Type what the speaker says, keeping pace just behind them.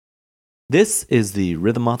This is the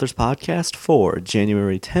Rhythm Authors Podcast for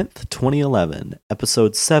January 10th, 2011,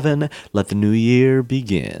 Episode 7, Let the New Year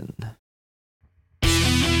Begin.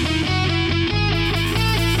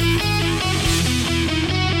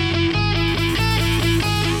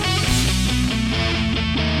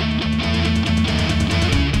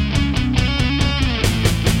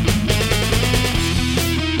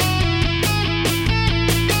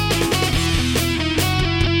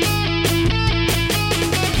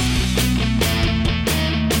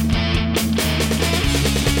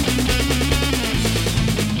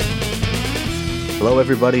 Hello,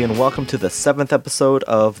 everybody, and welcome to the 7th episode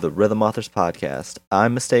of the Rhythm Authors Podcast.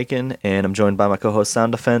 I'm Mistaken, and I'm joined by my co-host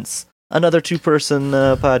Sound Defense, another two-person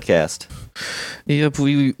podcast. Yep,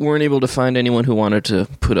 we weren't able to find anyone who wanted to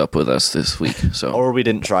put up with us this week, so... Or we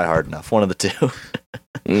didn't try hard enough, one of the two.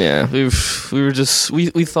 Yeah,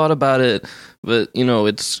 we thought about it, but, you know,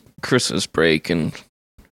 it's Christmas break, and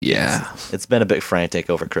yeah. It's been a bit frantic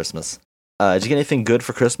over Christmas. Did you get anything good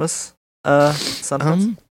for Christmas, Sound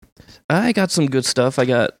Defense? I got some good stuff. I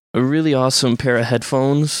got a really awesome pair of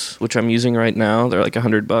headphones, which I'm using right now. They're like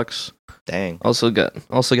 $100. Dang. Also got a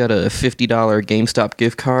 $50 GameStop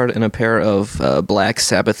gift card and a pair of Black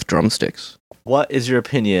Sabbath drumsticks. What is your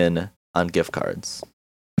opinion on gift cards?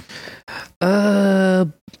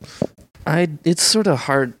 It's sort of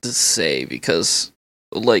hard to say because,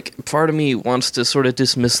 like, part of me wants to sort of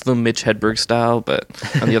dismiss them Mitch Hedberg style, but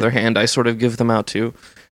on the other hand, I sort of give them out too.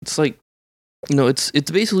 It's like, you know, it's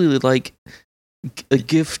basically like a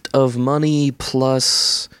gift of money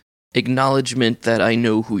plus acknowledgement that I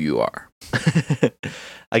know who you are.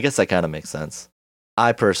 I guess that kind of makes sense.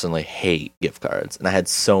 I personally hate gift cards, and I had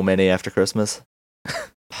so many after Christmas.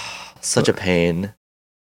 Such a pain.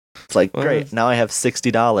 It's like, great, now I have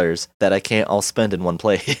 $60 that I can't all spend in one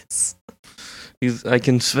place. I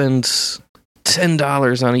can spend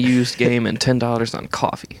 $10 on a used game and $10 on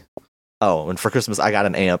coffee. Oh, and for Christmas, I got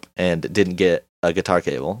an amp and didn't get a guitar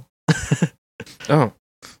cable. Oh,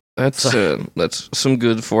 that's some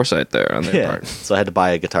good foresight there on their part. So I had to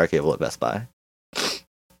buy a guitar cable at Best Buy.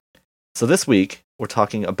 So this week, we're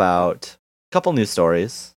talking about a couple news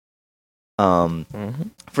stories.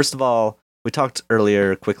 First of all, we talked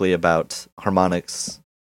earlier quickly about harmonics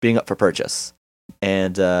being up for purchase.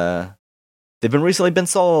 And they've recently been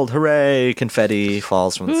sold. Hooray! Confetti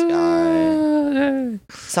falls from the sky.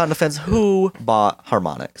 Sound Defense, who bought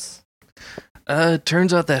harmonics?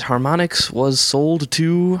 Turns out that harmonics was sold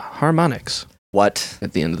to Harmonix. What?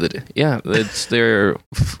 At the end of the day. Yeah, they're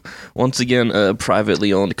once again a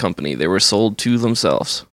privately owned company. They were sold to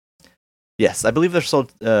themselves. Yes, I believe they're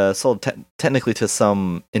sold technically to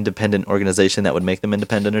some independent organization that would make them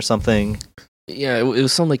independent or something. Yeah, it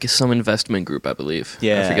was some investment group, I believe.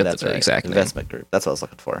 Yeah, I forget that's right. Exact investment group. That's what I was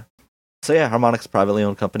looking for. So yeah, Harmonix, privately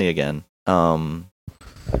owned company again.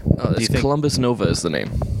 Columbus Nova is the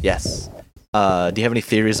name. Yes. Do you have any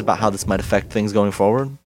theories about how this might affect things going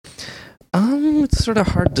forward? It's sort of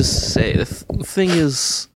hard to say. The thing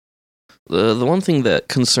is, the one thing that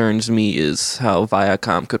concerns me is how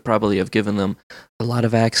Viacom could probably have given them a lot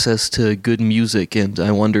of access to good music, and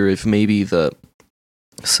I wonder if maybe the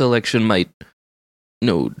selection might,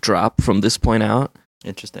 drop from this point out.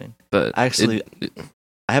 Interesting. But actually,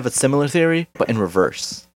 I have a similar theory, but in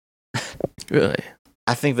reverse. Really?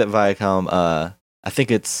 I think that Viacom, I think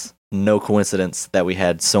it's no coincidence that we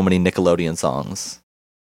had so many Nickelodeon songs.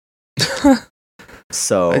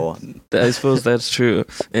 So I suppose that's true.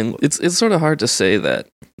 And it's sort of hard to say that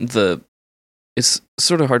it's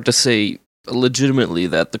sort of hard to say legitimately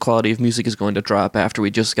that the quality of music is going to drop after we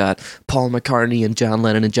just got Paul McCartney and John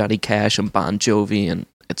Lennon and Johnny Cash and Bon Jovi and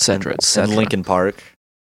etc. etc. And Linkin Park.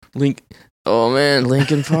 Oh man,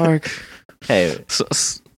 Linkin Park. Hey,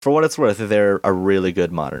 for what it's worth, they're a really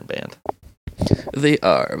good modern band. They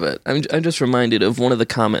are, but I'm just reminded of one of the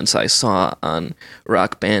comments I saw on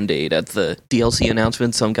Rock Band-Aid at the DLC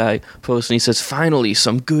announcement. Some guy posted and he says, "Finally,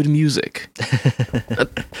 some good music."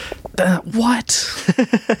 What?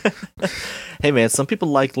 Hey man, some people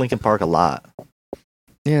like Linkin Park a lot.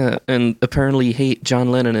 Yeah, and apparently hate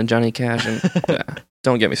John Lennon and Johnny Cash. And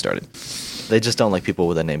don't get me started. They just don't like people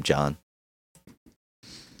with the name John.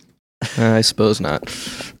 I suppose not.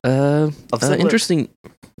 Interesting.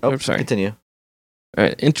 Oh, sorry. Continue. All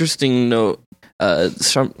right. Interesting note.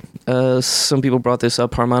 Some people brought this up.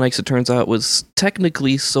 Harmonix, it turns out, was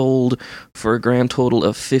technically sold for a grand total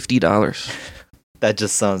of $50. That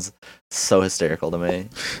just sounds so hysterical to me.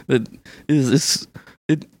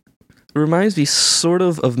 It reminds me sort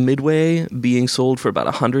of Midway being sold for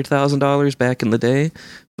about $100,000 back in the day,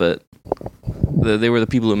 but they were the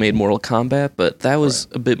people who made Mortal Kombat, but that was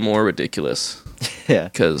a bit more ridiculous. Yeah.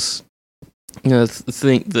 Because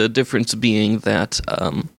think the difference being that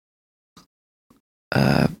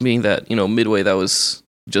Midway, that was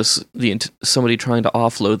just somebody trying to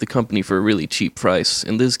offload the company for a really cheap price.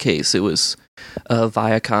 In this case, it was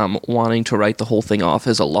Viacom wanting to write the whole thing off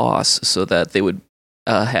as a loss so that they would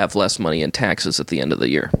have less money in taxes at the end of the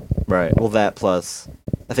year. Right. Well, that plus,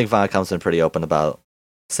 I think Viacom's been pretty open about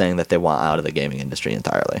saying that they want out of the gaming industry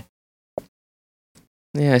entirely.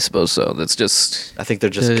 Yeah, I suppose so. That's just... I think they're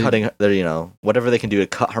just cutting, whatever they can do to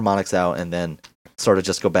cut Harmonix out and then sort of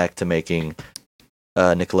just go back to making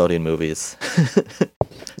Nickelodeon movies.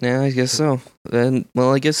 Yeah, I guess so. Then,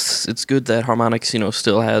 well, I guess it's good that Harmonix,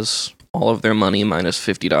 still has all of their money minus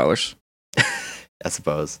 $50. I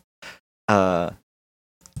suppose.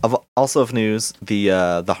 Also of news, the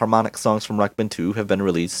Harmonix songs from Rock Band 2 have been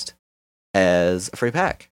released as a free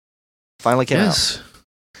pack. Finally came out.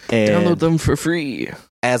 And download them for free.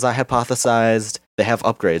 As I hypothesized, they have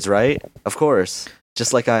upgrades, right? Of course.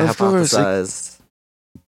 Just like I hypothesized.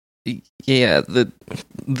 Yeah,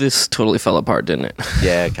 this totally fell apart, didn't it?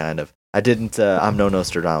 Yeah, kind of. I didn't, I'm no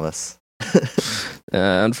Nostradamus.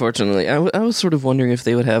 Unfortunately, I was sort of wondering if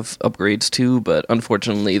they would have upgrades too, but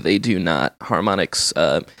unfortunately they do not. Harmonix,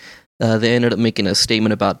 they ended up making a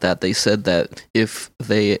statement about that. They said that if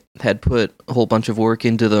they had put a whole bunch of work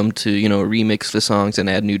into them to, remix the songs and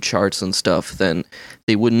add new charts and stuff, then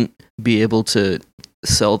they wouldn't be able to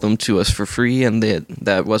sell them to us for free, and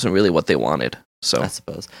that wasn't really what they wanted. So I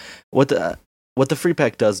suppose what the free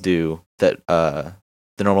pack does do that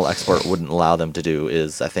the normal export wouldn't allow them to do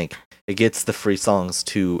is, I think, it gets the free songs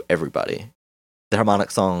to everybody. The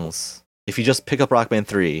Harmonix songs, if you just pick up Rock Band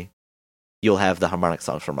 3, you'll have the Harmonix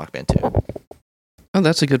songs from Rock Band 2. Oh,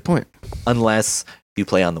 that's a good point. Unless you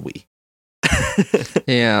play on the Wii.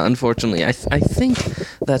 Yeah, unfortunately. I think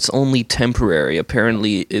that's only temporary.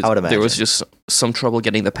 Apparently, there was just some trouble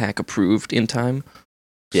getting the pack approved in time.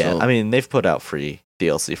 Yeah, so. I mean, they've put out free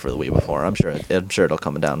DLC for the Wii before. I'm sure it'll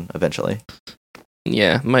come down eventually.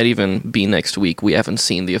 Yeah, might even be next week. We haven't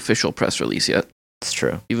seen the official press release yet. It's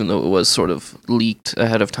true. Even though it was sort of leaked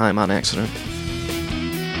ahead of time on accident.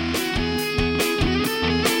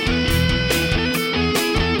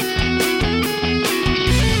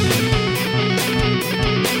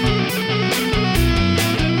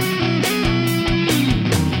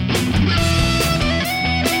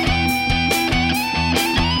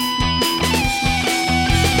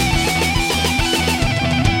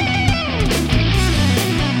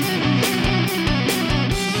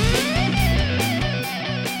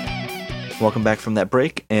 Welcome back from that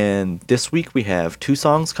break, and this week we have two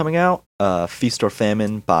songs coming out, Feast or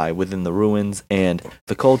Famine by Within the Ruins, and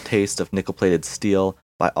The Cold Taste of Nickel-Plated Steel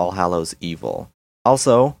by All Hallows Evil.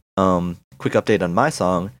 Also, quick update on my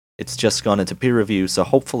song, it's just gone into peer review, so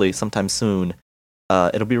hopefully sometime soon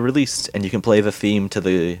it'll be released, and you can play the theme to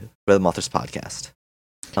the Rhythm Authors podcast.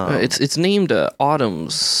 It's named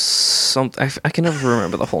Autumn's I can never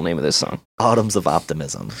remember the whole name of this song. Autumns of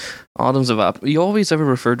Optimism. Autumns of Optimism. You always ever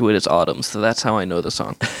refer to it as Autumns, so that's how I know the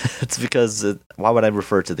song. It's because, why would I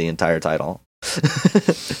refer to the entire title?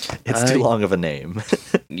 It's too long of a name.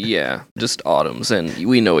 Yeah, just Autumns, and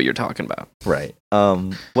we know what you're talking about. Right.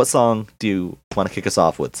 What song do you want to kick us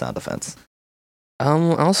off with, Sound Defense?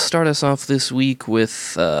 I'll start us off this week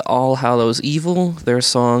with All Hallows Evil, their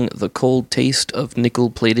song The Cold Taste of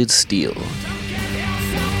Nickel-Plated Steel.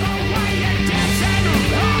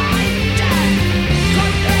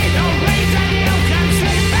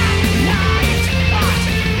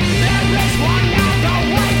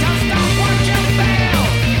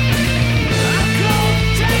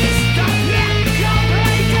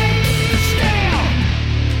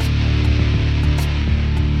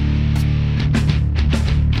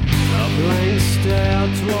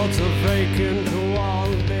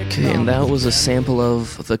 Okay, and that was a sample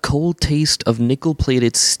of The Cold Taste of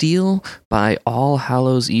Nickel-Plated Steel by All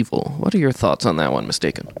Hallows Evil. What are your thoughts on that one,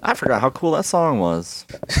 Mistaken? I forgot how cool that song was.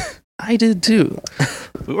 I did too.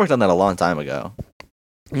 We worked on that a long time ago.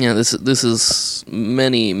 Yeah, this is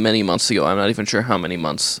many, many months ago. I'm not even sure how many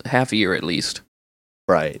months. Half a year at least.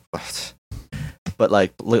 Right. But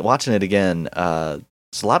like watching it again,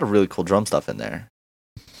 there's a lot of really cool drum stuff in there.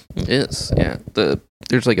 It is, yeah.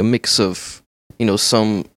 There's like a mix of,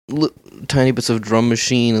 some tiny bits of drum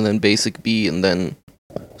machine and then basic beat and then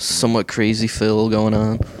somewhat crazy fill going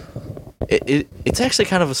on. It's actually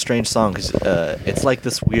kind of a strange song because it's like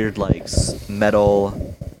this weird like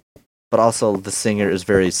metal, but also the singer is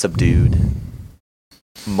very subdued.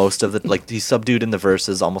 Most of he's subdued in the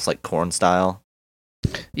verses, almost like Korn style.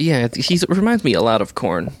 Yeah, it reminds me a lot of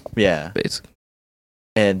Korn. Yeah, basically.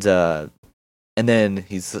 And And then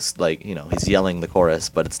he's just like, he's yelling the chorus,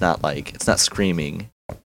 but it's not screaming.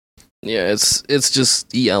 Yeah, it's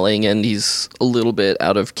just yelling, and he's a little bit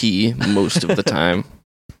out of key most of the time.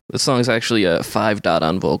 The song's actually a 5 dot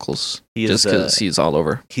on vocals, just because he's all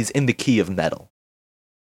over. He's in the key of metal.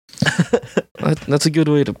 That's a good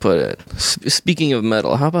way to put it. Speaking of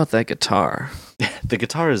metal, how about that guitar? The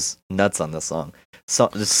guitar is nuts on this song. So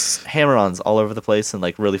there's hammer-ons all over the place and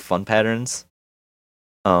like really fun patterns.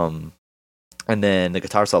 And then the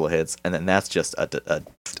guitar solo hits, and then that's just a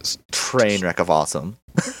train wreck of awesome.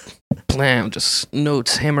 Blam! Just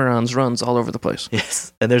notes, hammer-ons, runs all over the place.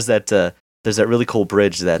 Yes, and there's that really cool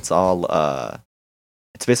bridge that's all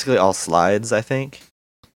it's basically all slides, I think,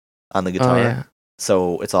 on the guitar. Oh, yeah.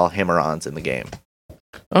 So it's all hammer-ons in the game.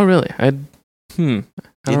 Oh, really? You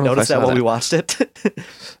notice that when we watched it?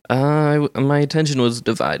 My attention was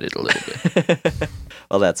divided a little bit.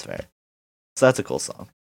 Well, that's fair. So that's a cool song.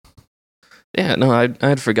 Yeah, no, I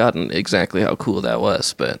had forgotten exactly how cool that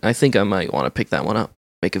was, but I think I might want to pick that one up,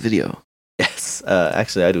 make a video. Yes,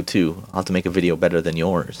 actually I do too. I'll have to make a video better than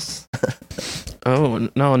yours. Oh,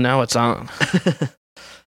 no, now it's on.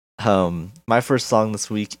 My first song this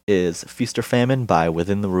week is Feast or Famine by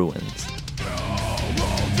Within the Ruins.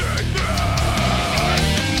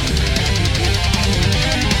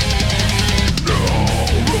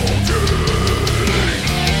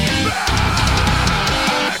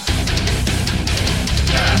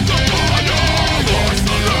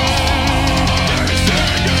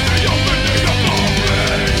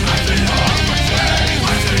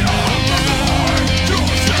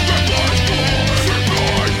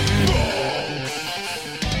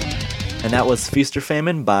 And that was Feast or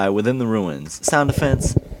Famine by Within the Ruins. Sound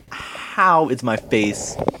defense, how is my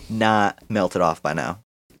face not melted off by now?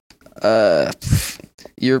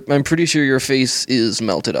 I'm pretty sure your face is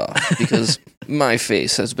melted off, because my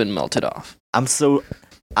face has been melted off. I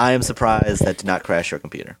am surprised that did not crash your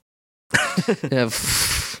computer. Yeah,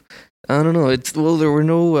 I don't know. There were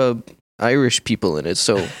no Irish people in it,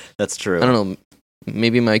 so that's true. I don't know.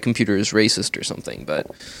 Maybe my computer is racist or something, but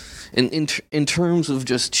in terms of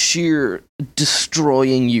just sheer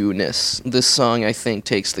destroying you-ness, this song, I think,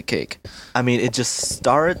 takes the cake. I mean, it just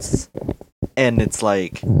starts, and it's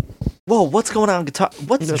like, whoa, what's going on guitar?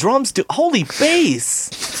 What's drums do? Holy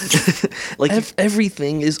bass! Like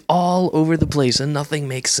everything is all over the place, and nothing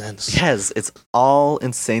makes sense. Yes, it's all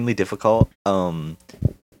insanely difficult.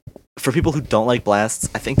 For people who don't like blasts,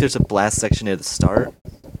 I think there's a blast section near the start.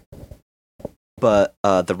 But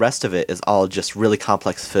the rest of it is all just really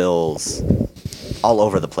complex fills all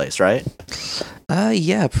over the place, right?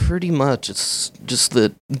 Yeah, pretty much. It's just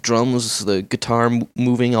the drums, the guitar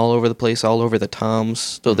moving all over the place, all over the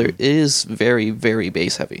toms. So there is very, very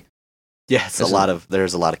bass heavy. Yeah,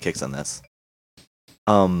 there's a lot of kicks on this.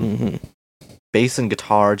 Bass and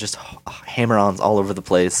guitar, just hammer-ons all over the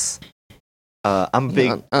place. I'm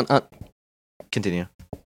big. Continue.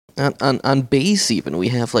 On bass, even we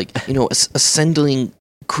have ascending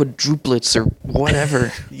quadruplets or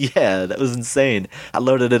whatever. Yeah, that was insane. I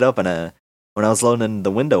loaded it up, and when I was loading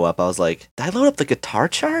the window up, I was like, "Did I load up the guitar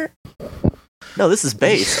chart? No, this is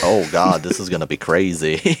bass. Oh God, this is gonna be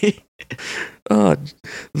crazy."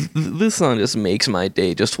 This song just makes my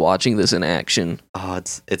day just watching this in action. Oh,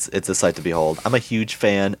 it's a sight to behold. I'm a huge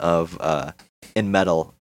fan of in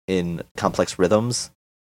metal in complex rhythms,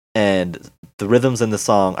 and the rhythms in the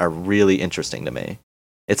song are really interesting to me.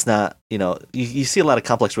 It's not, you see a lot of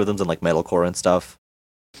complex rhythms in like metalcore and stuff,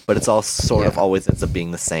 but it's all sort of always ends up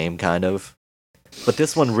being the same kind of. But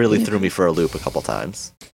this one really threw me for a loop a couple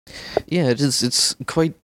times. Yeah, it's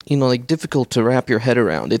quite difficult to wrap your head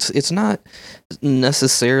around. It's not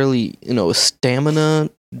necessarily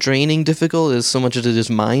stamina draining difficult as so much as it is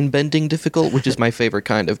mind bending difficult, which is my favorite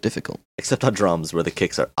kind of difficult. Except on drums, where the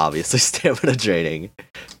kicks are obviously stamina draining,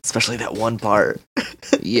 especially that one part.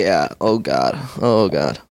 Yeah. Oh god.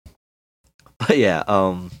 But yeah.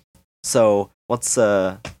 So what's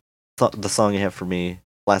the song you have for me?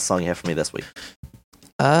 Last song you have for me this week?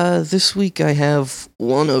 This week I have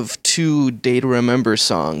one of 2 Day to Remember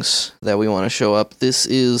songs that we want to show up. This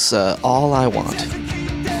is All I Want.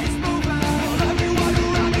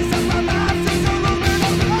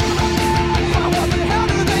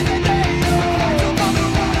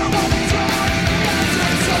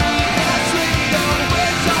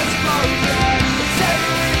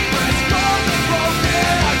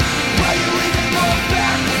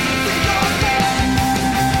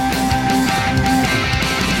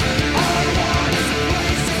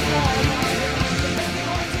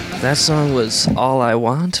 That song was All I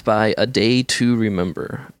Want by A Day to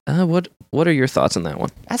Remember. What are your thoughts on that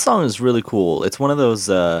one? That song is really cool. It's one of those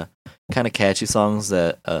kind of catchy songs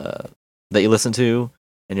that you listen to,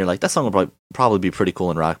 and you're like, that song will probably be pretty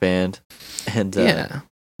cool in Rock Band. And Yeah.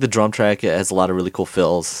 the drum track has a lot of really cool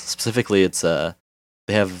fills. Specifically, it's they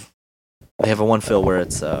have a one fill where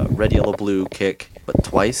it's red, yellow, blue kick, but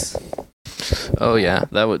twice. Oh yeah,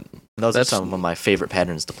 Those are That's- some of my favorite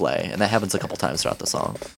patterns to play, and that happens a couple times throughout the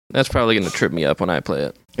song. that's probably gonna trip me up when I play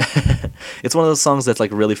it. It's one of those songs that's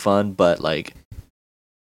like really fun, but like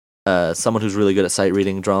someone who's really good at sight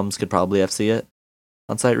reading drums could probably FC it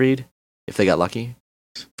on sight read if they got lucky.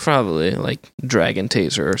 Probably like Dragon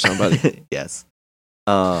Taser or somebody. Yes.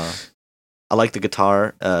 I like the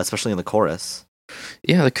guitar, especially in the chorus.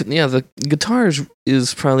 The guitar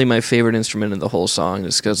is probably my favorite instrument in the whole song,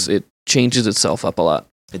 just because it changes itself up a lot.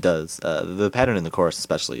 It does. The pattern in the chorus,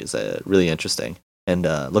 especially, is really interesting and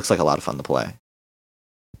looks like a lot of fun to play.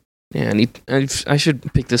 Yeah, I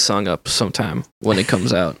should pick this song up sometime when it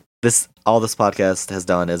comes out. All this podcast has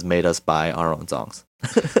done is made us buy our own songs.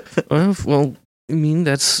 Well, I mean,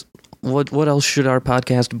 that's what else should our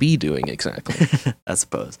podcast be doing exactly? I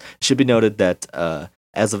suppose. It should be noted that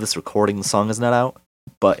as of this recording, the song is not out,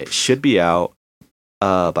 but it should be out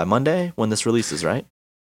by Monday when this releases, right?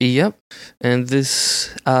 Yep. And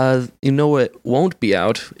this, what won't be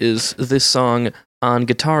out is this song on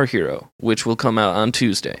Guitar Hero, which will come out on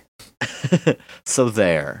Tuesday. So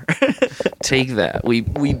there. Take that. We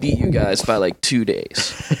beat you guys by like 2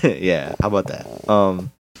 days. Yeah, how about that?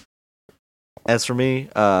 As for me,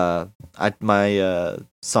 my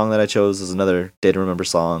song that I chose is another Day to Remember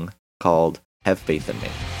song called Have Faith in Me.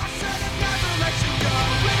 I said I'd never let you go,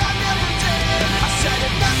 and I never did. I said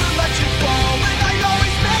I'd never let you fall, and I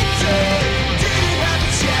always meant it. Didn't have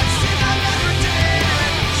a chance, and I never did.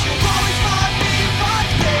 You'll always find me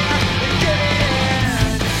right there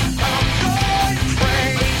again. I'm going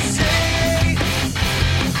crazy,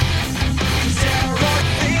 'cause there are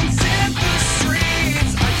things in the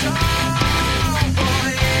streets I don't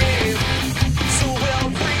believe. So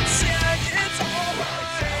we'll pretend it's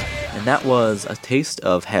alright. And that was a taste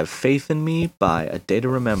of Have Faith in Me by A Day to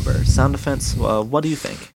Remember. Sound Defense, what do you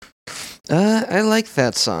think? I like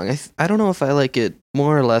that song. I don't know if I like it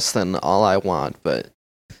more or less than All I Want, but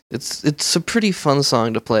it's a pretty fun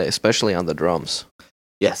song to play, especially on the drums.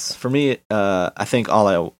 Yes, for me, I think All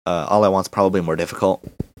I Want's probably more difficult,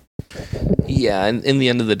 Yeah, and in the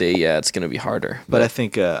end of the day, yeah, it's gonna be harder. but I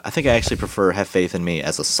think I actually prefer Have Faith in Me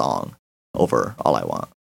as a song over All I Want.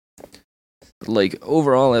 like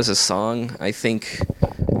overall as a song, I think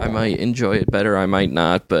I might enjoy it better, I might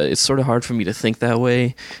not, but it's sort of hard for me to think that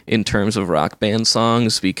way in terms of Rock Band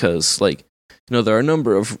songs because there are a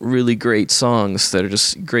number of really great songs that are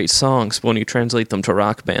just great songs, but when you translate them to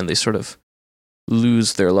Rock Band, they sort of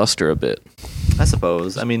lose their luster a bit. I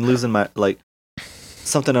suppose. I mean, losing my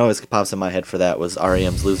something always pops in my head for that was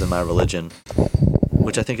REM's "Losing My Religion,"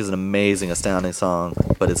 which I think is an amazing, astounding song,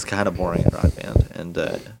 but it's kind of boring in Rock Band, and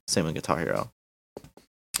same with Guitar Hero.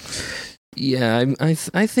 Yeah, I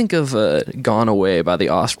think of "Gone Away" by The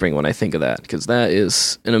Offspring when I think of that, because that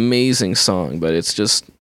is an amazing song, but it's just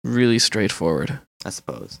really straightforward. I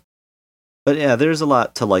suppose. But yeah, there's a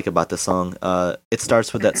lot to like about this song. It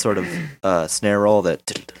starts with that sort of snare roll that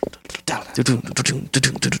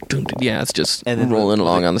Yeah, it's just And then rolling with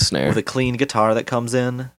along on the snare. with a clean guitar that comes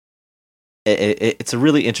in. It's a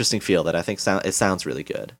really interesting feel that I think it sounds really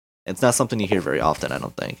good. It's not something you hear very often, I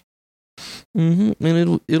don't think. And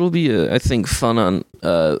it'll be I think fun on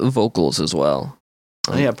vocals as well.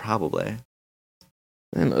 Oh, yeah, probably.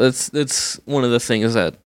 And that's one of the things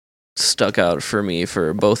that stuck out for me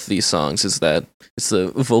for both these songs is that it's the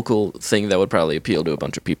vocal thing that would probably appeal to a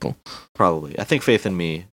bunch of people. Probably. I think Faith in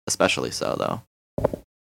Me especially so, though.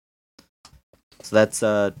 So that's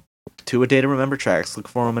 2 A Day to Remember tracks. Look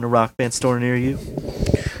for them in a Rock Band store near you.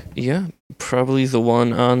 Yeah, probably the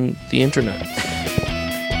one on the internet.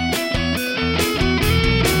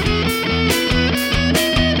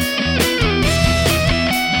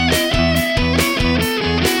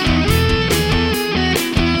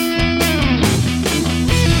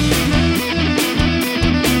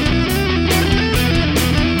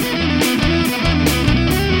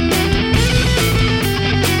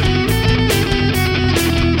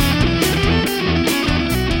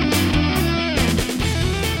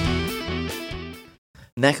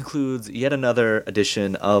 And that concludes yet another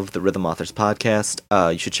edition of the Rhythm Authors podcast.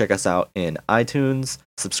 You should check us out in iTunes.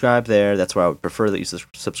 Subscribe there. That's where I would prefer that you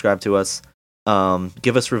subscribe to us.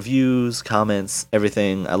 Give us reviews, comments,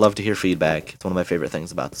 everything. I love to hear feedback. It's one of my favorite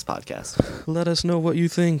things about this podcast. Let us know what you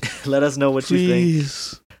think. Let us know what you think.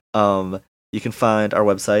 Please. You can find our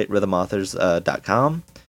website, rhythmauthors.com.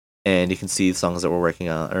 and you can see songs that we're working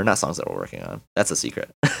on, or not songs that we're working on. That's a secret.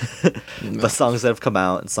 But songs that have come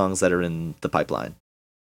out and songs that are in the pipeline.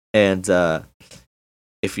 And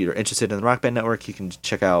if you're interested in the Rock Band Network, you can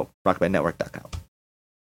check out rockbandnetwork.com.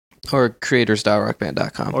 Or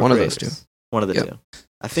creators.rockband.com. Or One creators. of those two. One of the Yep. two.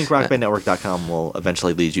 I think rockbandnetwork.com will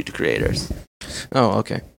eventually lead you to creators. Oh,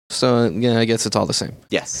 okay. So, yeah, I guess it's all the same.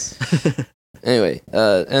 Yes. Anyway,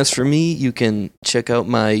 as for me, you can check out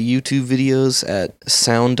my YouTube videos at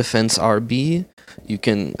Sound Defense RB. You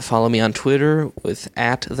can follow me on Twitter with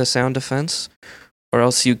 @thesounddefense. Or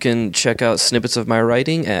else you can check out snippets of my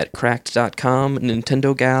writing at cracked.com,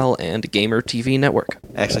 Nintendo Gal, and Gamer TV Network.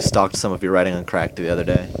 I actually stalked some of your writing on Cracked the other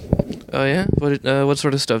day. Oh yeah? What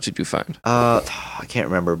sort of stuff did you find? I can't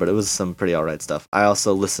remember, but it was some pretty alright stuff. I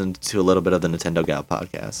also listened to a little bit of the Nintendo Gal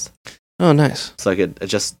podcast, Oh, nice. so I could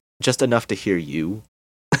just enough to hear you.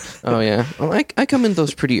 Oh yeah. Well, I come in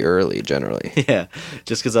those pretty early generally. Yeah,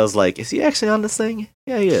 just because I was like, is he actually on this thing?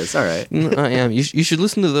 Yeah, he is. All right. I am. You should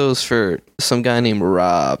listen to those for some guy named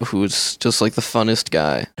Rob, who's just like the funnest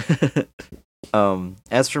guy.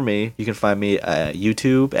 As for me, you can find me at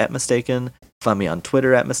YouTube at Mistaken, find me on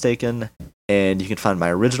Twitter at Mistaken, and you can find my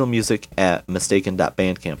original music at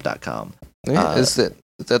mistaken.bandcamp.com. Yeah, is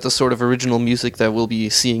that the sort of original music that we'll be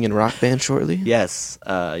seeing in Rock Band shortly? Yes,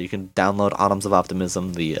 you can download Autumns of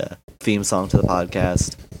Optimism, the theme song to the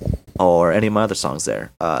podcast, or any of my other songs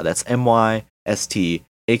there. That's MYSTAKIN.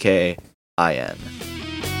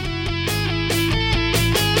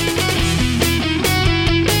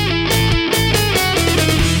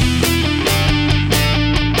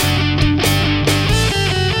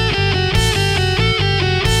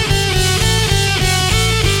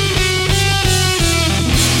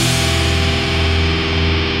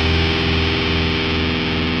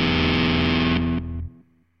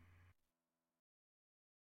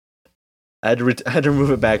 I had to remove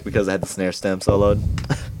it back because I had the snare stem soloed.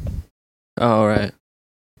 All right.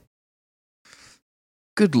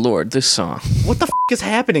 Good lord, this song. What the is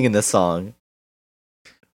happening in this song?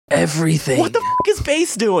 Everything. What the is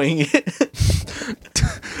bass doing?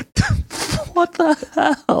 What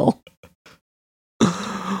the hell?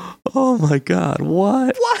 Oh my god,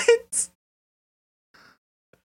 what? What?